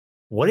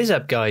What is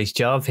up guys,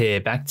 Jarv here,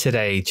 back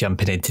today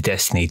jumping into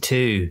Destiny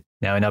 2.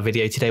 Now in our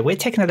video today we're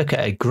taking a look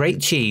at a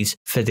great cheese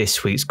for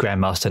this week's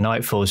Grandmaster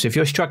Nightfall. So if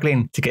you're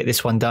struggling to get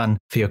this one done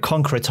for your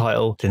Conqueror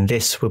title, then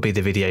this will be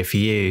the video for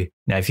you.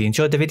 Now if you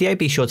enjoyed the video,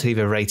 be sure to leave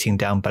a rating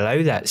down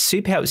below. That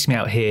super helps me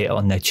out here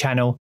on the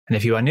channel. And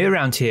if you are new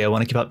around here and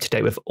want to keep up to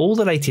date with all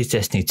the latest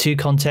Destiny 2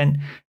 content,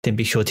 then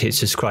be sure to hit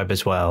subscribe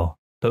as well.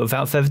 But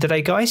without further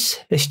delay guys,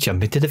 let's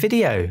jump into the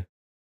video.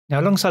 Now,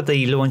 alongside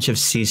the launch of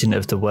Season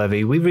of the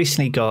Worthy, we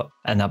recently got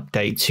an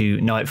update to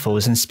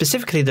Nightfalls, and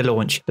specifically the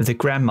launch of the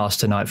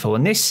Grandmaster Nightfall,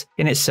 and this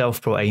in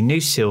itself brought a new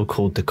seal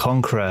called the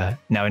Conqueror.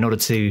 Now, in order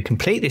to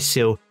complete this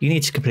seal, you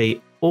need to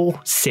complete all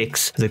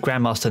 6 of the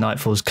Grandmaster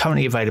Nightfalls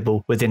currently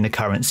available within the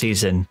current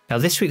season. Now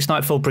this week's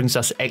Nightfall brings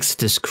us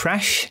Exodus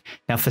Crash.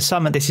 Now for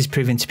some this is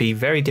proving to be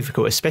very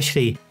difficult,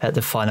 especially at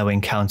the final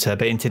encounter,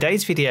 but in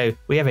today's video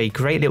we have a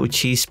great little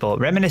cheese spot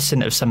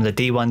reminiscent of some of the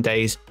D1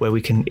 days where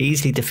we can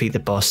easily defeat the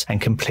boss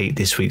and complete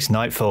this week's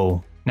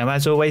Nightfall. Now,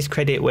 as always,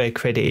 credit where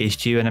credit is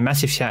due, and a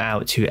massive shout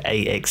out to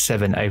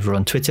AX7 over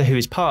on Twitter, who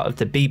is part of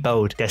the Be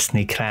Bold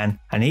Destiny clan,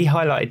 and he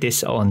highlighted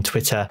this on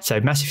Twitter.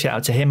 So massive shout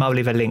out to him. I'll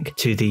leave a link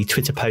to the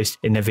Twitter post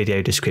in the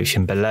video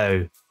description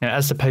below. Now,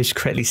 as the post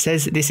correctly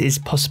says, this is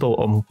possible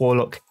on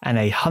Warlock and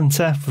a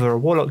Hunter. For a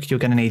Warlock, you're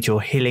going to need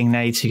your healing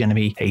nade, so you're going to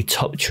be a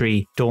top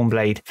tree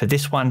Dawnblade for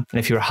this one. And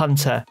if you're a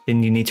Hunter,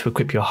 then you need to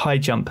equip your high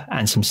jump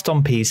and some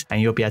stompies, and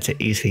you'll be able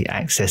to easily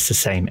access the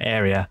same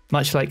area.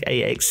 Much like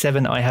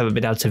AX7, I haven't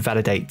been able to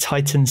validate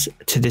Titans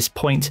to this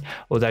point,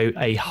 although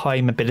a high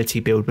mobility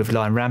build with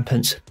Lion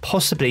Rampants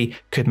possibly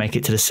could make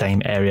it to the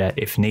same area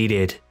if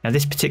needed. Now,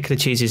 this particular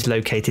cheese is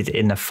located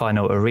in the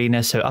final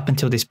arena, so up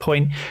until this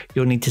point,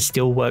 you'll need to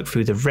still work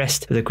through the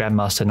rest of the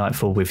Grandmaster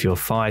Nightfall with your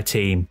fire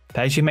team.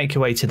 But as you make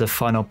your way to the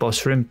final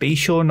boss room, be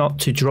sure not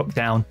to drop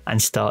down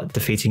and start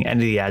defeating any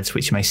of the adds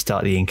which may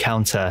start the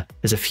encounter.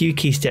 There's a few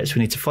key steps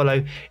we need to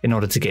follow in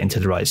order to get into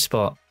the right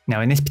spot.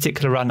 Now in this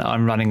particular run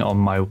I'm running on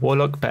my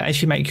Warlock, but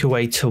as you make your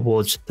way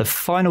towards the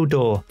final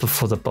door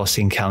before the boss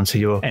encounter,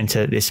 you'll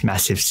enter this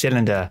massive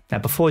cylinder. Now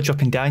before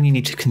dropping down you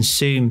need to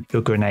consume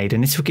your grenade,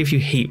 and this will give you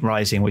heat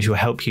rising, which will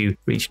help you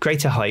reach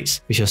greater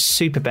heights, which are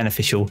super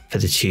beneficial for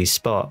the cheese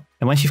spot.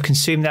 And once you've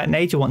consumed that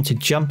nade, you'll want to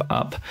jump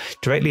up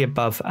directly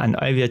above and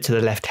over to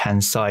the left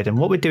hand side. And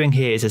what we're doing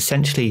here is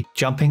essentially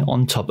jumping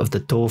on top of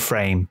the door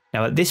frame.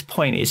 Now at this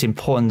point it's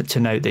important to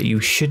note that you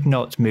should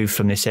not move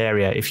from this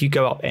area. If you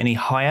go up any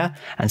higher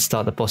and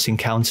start the boss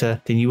encounter,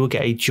 then you will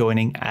get a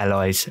joining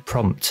allies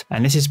prompt.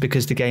 And this is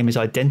because the game is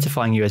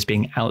identifying you as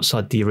being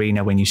outside the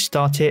arena when you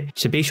start it.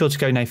 So be sure to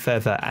go no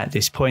further at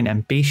this point,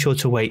 and be sure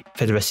to wait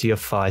for the rest of your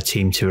fire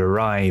team to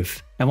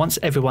arrive. And once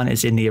everyone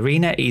is in the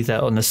arena, either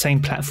on the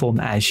same platform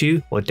as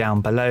you or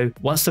down below,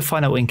 once the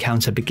final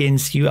encounter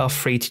begins, you are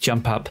free to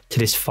jump up to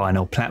this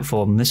final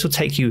platform. This will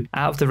take you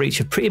out of the reach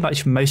of pretty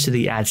much most of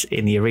the adds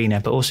in the arena,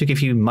 but also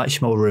give you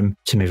much more room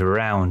to move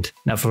around.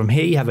 Now from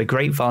here you have a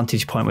great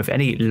vantage point with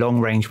any long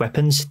range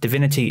weapons.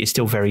 Divinity is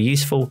still very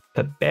useful,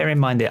 but bear in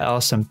mind there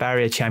are some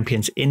barrier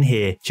champions in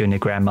here during the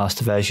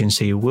Grandmaster version,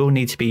 so you will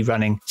need to be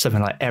running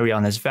something like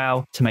Eriana's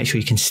Vow to make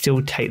sure you can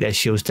still take their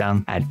shields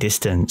down at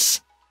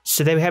distance.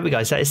 So there we have it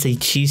guys, that is the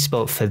cheese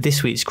spot for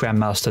this week's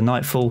Grandmaster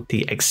Nightfall,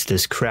 the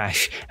Exodus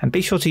Crash. And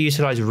be sure to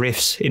utilise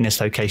rifts in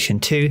this location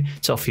too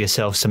to offer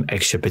yourself some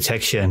extra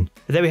protection.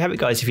 But there we have it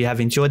guys, if you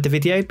have enjoyed the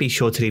video, be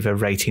sure to leave a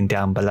rating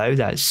down below.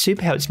 That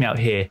super helps me out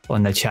here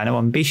on the channel,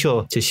 and be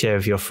sure to share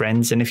with your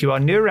friends. And if you are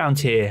new around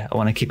here, I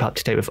want to keep up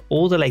to date with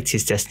all the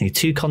latest Destiny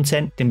 2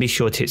 content, then be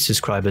sure to hit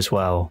subscribe as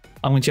well.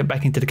 I'm going to jump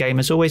back into the game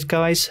as always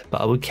guys,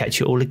 but I will catch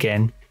you all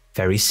again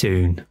very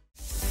soon.